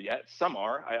aren't there yet. Some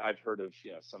are. I've heard of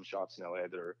some shops in LA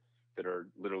that are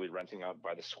literally renting out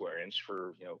by the square inch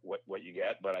for what you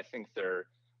get. But I think they're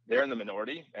in the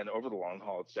minority, and over the long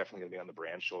haul, it's definitely going to be on the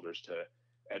brand shoulders to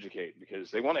educate,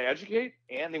 because they want to educate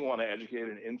and they want to educate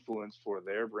and influence for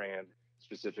their brand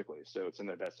specifically. So it's in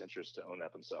their best interest to own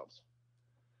that themselves.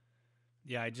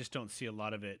 Yeah, I just don't see a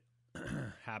lot of it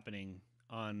happening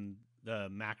on the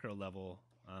macro level.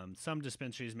 Some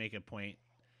dispensaries make a point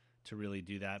to really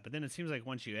do that, but then it seems like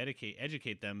once you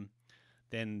educate them,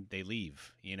 then they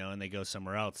leave, and they go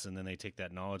somewhere else, and then they take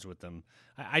that knowledge with them.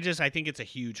 I think it's a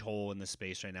huge hole in the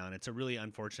space right now, and it's a really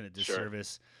unfortunate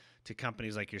disservice to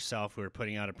companies like yourself who are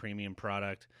putting out a premium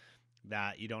product,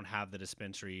 that you don't have the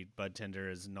dispensary bud tender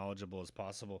as knowledgeable as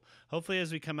possible. Hopefully,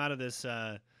 as we come out of this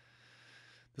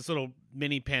this little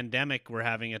mini pandemic we're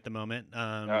having at the moment,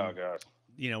 oh god,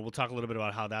 we'll talk a little bit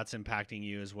about how that's impacting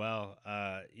you as well.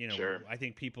 Sure. I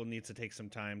think people need to take some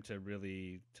time to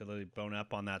really bone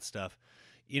up on that stuff.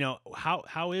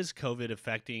 How is COVID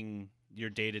affecting your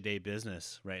day-to-day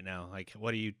business right now? Like,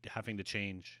 what are you having to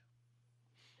change?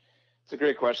 It's a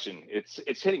great question.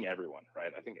 It's hitting everyone,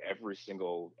 right? I think every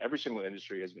single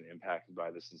industry has been impacted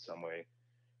by this in some way,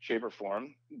 shape, or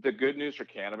form. The good news for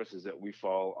cannabis is that we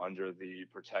fall under the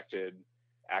protected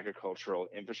agricultural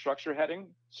infrastructure heading.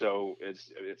 So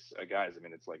it's guys, I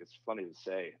mean, it's funny to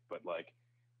say, but like,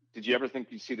 did you ever think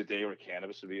you'd see the day where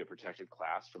cannabis would be a protected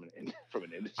class from an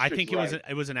industry? I think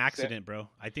it was an accident, bro.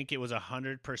 I think it was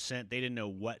 100%. They didn't know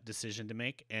what decision to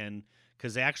make, and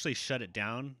because they actually shut it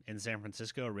down in San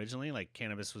Francisco originally. Like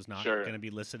cannabis was not Sure. going to be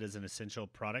listed as an essential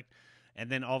product, and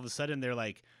then all of a sudden they're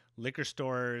like liquor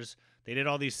stores. They did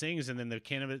all these things, and then the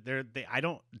cannabis. I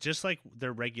don't just like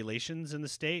their regulations in the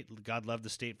state. God love the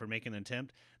state for making an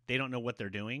attempt. They don't know what they're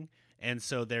doing, and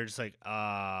so they're just like,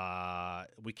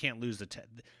 we can't lose the.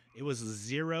 It was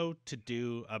zero to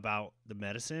do about the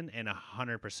medicine and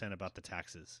 100% about the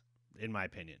taxes, in my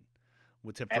opinion.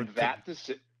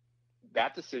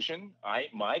 That decision,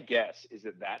 my guess is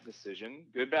that decision,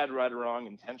 good, bad, right, or wrong,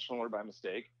 intentional or by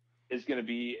mistake, is going to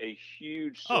be a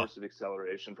huge source of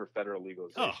acceleration for federal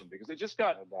legalization because it just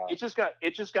got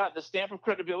the stamp of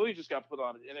credibility just got put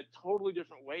on it in a totally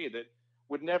different way that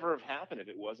would never have happened if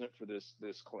it wasn't for this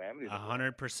calamity.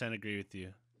 100% agree with you.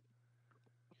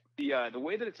 The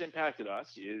way that it's impacted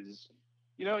us is,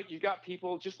 you've got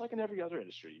people just like in every other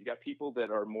industry. You got people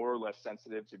that are more or less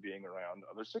sensitive to being around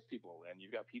other sick people, and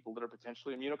you've got people that are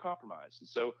potentially immunocompromised. And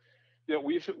so,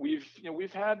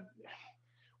 we've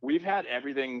had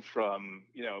everything from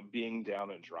being down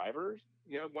a driver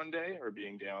one day, or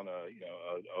being down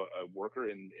a worker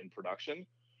in production,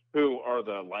 who are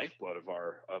the lifeblood of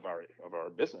our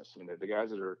business. I mean, the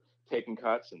guys that are taking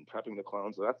cuts and prepping the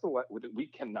clones, we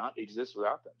cannot exist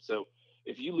without them. So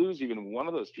if you lose even one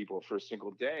of those people for a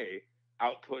single day,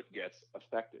 output gets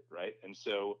affected, right? And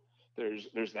so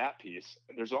there's that piece.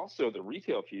 There's also the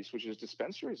retail piece, which is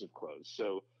dispensaries have closed.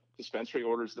 So dispensary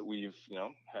orders that we've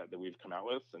come out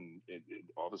with, and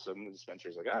all of a sudden the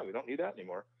dispensary is like, we don't need that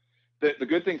anymore. The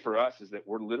good thing for us is that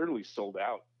we're literally sold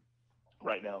out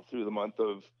right now through the month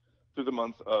of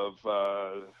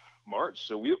March.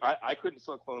 So I couldn't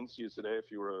sell clones to you today if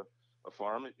you were a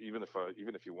farm, even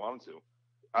if you wanted to.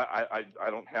 I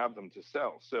don't have them to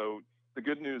sell. So the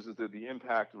good news is that the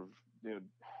impact of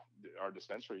our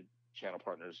dispensary channel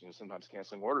partners, sometimes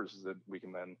canceling orders, is that we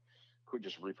can then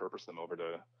just repurpose them over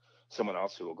to someone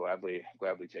else who will gladly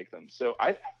take them. So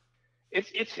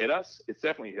it's hit us. It's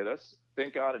definitely hit us.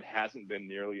 Thank God it hasn't been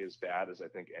nearly as bad as I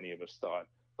think any of us thought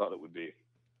it would be.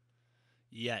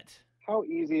 Yet. How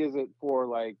easy is it for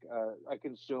like a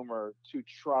consumer to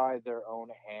try their own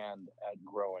hand at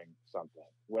growing something,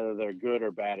 whether they're good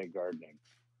or bad at gardening?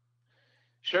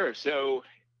 Sure. So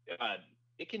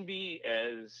it can be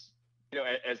as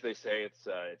they say,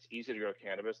 it's easy to grow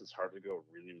cannabis. It's hard to grow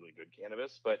really, really good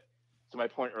cannabis. But to my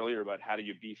point earlier about how do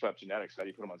you beef up genetics, how do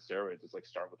you put them on steroids? It's like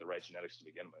start with the right genetics to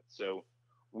begin with. So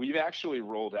we've actually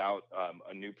rolled out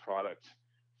a new product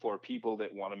for people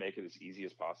that want to make it as easy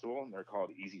as possible, and they're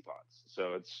called Easy Pods.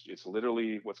 So it's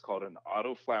literally what's called an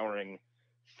auto-flowering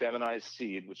feminized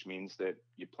seed, which means that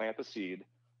you plant the seed,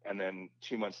 and then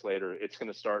 2 months later, it's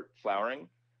going to start flowering,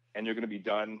 and you're going to be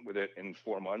done with it in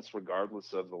 4 months,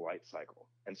 regardless of the light cycle.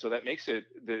 And so that makes it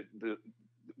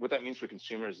what that means for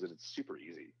consumers is that it's super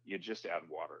easy. You just add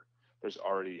water. There's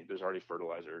already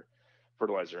fertilizer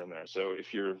in there. So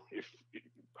if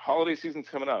holiday season's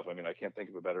coming up, I mean, I can't think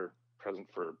of a better present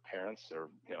for parents or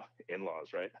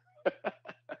in-laws, right?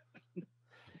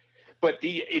 But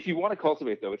if you want to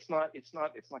cultivate, though, it's not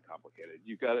complicated.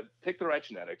 You've got to pick the right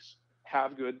genetics,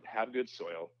 have good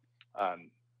soil,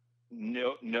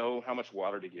 know how much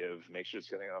water to give, make sure it's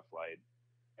getting enough light,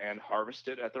 and harvest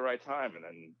it at the right time, and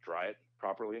then dry it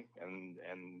properly,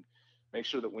 and make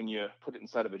sure that when you put it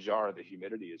inside of a jar, the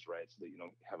humidity is right, so that you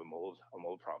don't have a mold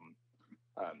problem.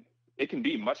 It can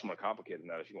be much more complicated than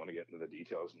that if you want to get into the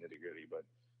details and nitty gritty, but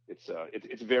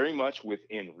it's very much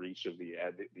within reach of the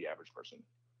average person.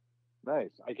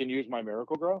 Nice. I can use my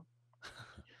Miracle-Gro?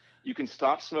 You can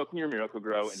stop smoking your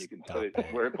Miracle-Gro, and you can put it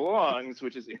where it belongs,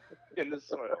 which is in the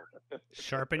soil.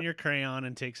 Sharpen your crayon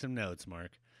and take some notes,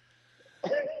 Mark.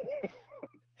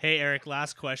 Hey, Eric,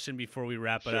 last question before we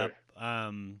wrap it up.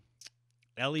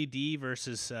 LED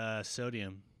versus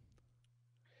sodium.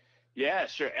 Yeah,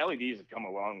 sure. LEDs have come a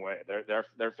long way.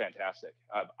 They're fantastic.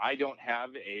 I don't have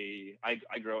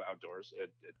I grow outdoors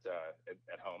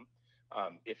at home.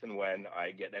 If and when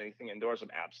I get anything indoors,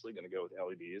 I'm absolutely going to go with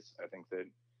LEDs. I think that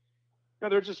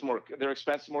they're just more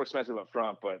expensive up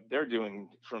front, but they're doing,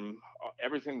 from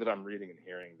everything that I'm reading and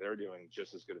hearing, they're doing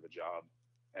just as good of a job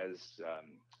as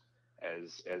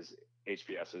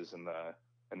HPSs and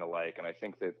the like. And I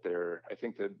think that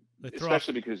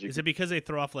especially because is it because they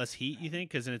throw off less heat, you think?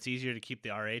 Because then it's easier to keep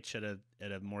the RH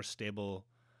at a more stable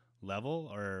level,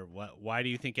 or what? Why do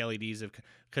you think LEDs have?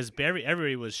 Because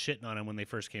everybody was shitting on them when they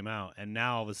first came out, and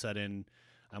now all of a sudden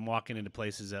I'm walking into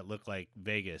places that look like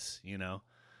Vegas,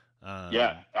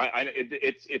 Yeah,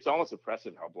 it's almost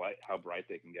oppressive how bright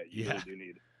they can get. You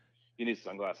really do need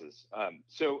sunglasses.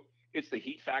 So it's the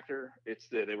heat factor. It's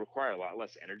they require a lot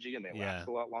less energy and they Yeah. last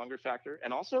a lot longer factor.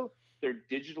 And also they're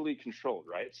digitally controlled,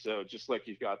 right? So just like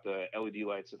you've got the LED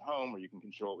lights at home, or you can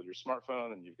control it with your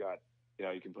smartphone, and you've got,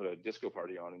 you can put a disco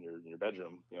party on in your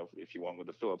bedroom, if you want, with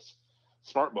the Philips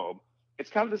smart bulb. It's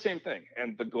kind of the same thing.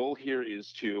 And the goal here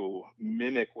is to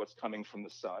mimic what's coming from the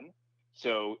sun.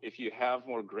 So if you have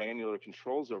more granular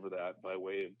controls over that by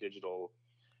way of digital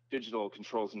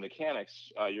controls and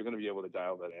mechanics, you're going to be able to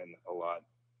dial that in a lot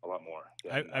more.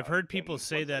 I've heard people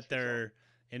say that their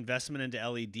investment into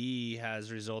LED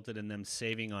has resulted in them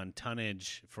saving on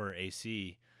tonnage for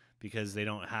AC, because they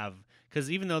don't have,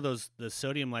 because even though the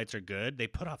sodium lights are good, they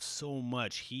put off so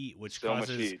much heat, which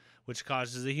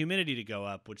causes the humidity to go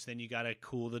up, which then you got to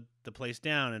cool the place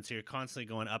down, and so you're constantly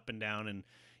going up and down. And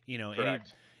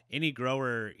any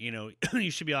grower, you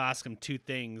should be able to ask them two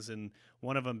things, and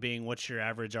one of them being, what's your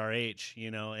average RH,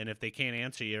 and if they can't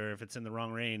answer you, or if it's in the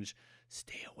wrong range,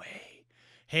 stay away.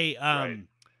 Hey,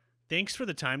 thanks for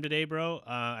the time today, bro.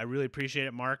 I really appreciate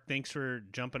it, Mark. Thanks for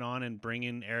jumping on and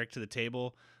bringing Eric to the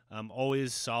table.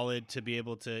 Always solid to be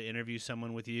able to interview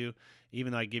someone with you,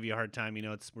 even though I give you a hard time.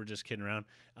 We're just kidding around.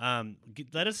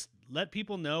 Let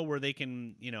people know where they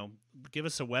can, give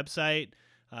us a website,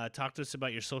 talk to us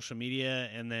about your social media,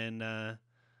 and then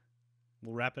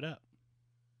we'll wrap it up.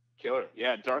 Killer.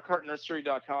 Yeah,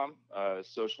 darkheartnursery.com.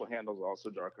 Social handles also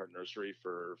Dark Heart Nursery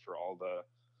for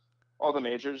all the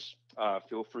majors.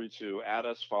 Feel free to add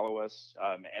us, follow us.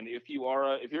 And if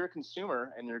you're a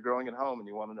consumer and you're growing at home and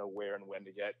you want to know where and when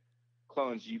to get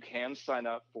clones, you can sign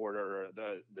up for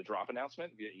the drop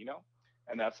announcement via email,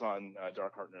 and that's on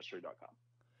darkheartnursery.com.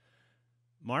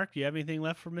 Mark, do you have anything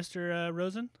left for Mr.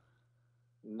 Rosen?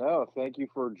 No, thank you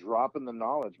for dropping the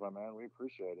knowledge, my man. We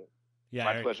appreciate it. Yeah,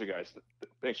 my Eric. pleasure, guys.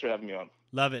 Thanks for having me on.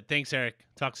 Love it. Thanks, Eric.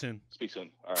 Talk soon. Speak soon.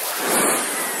 All right.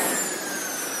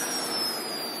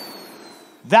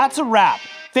 That's a wrap.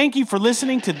 Thank you for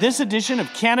listening to this edition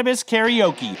of Cannabis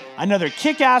Karaoke, another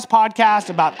kick-ass podcast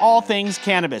about all things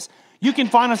cannabis. You can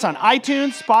find us on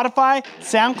iTunes, Spotify,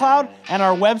 SoundCloud, and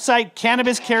our website,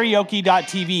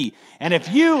 cannabiskaraoke.tv. And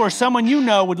if you or someone you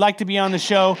know would like to be on the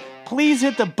show, please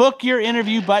hit the book your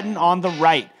interview button on the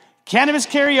right. Cannabis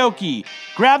Karaoke.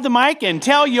 Grab the mic and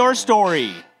tell your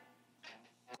story.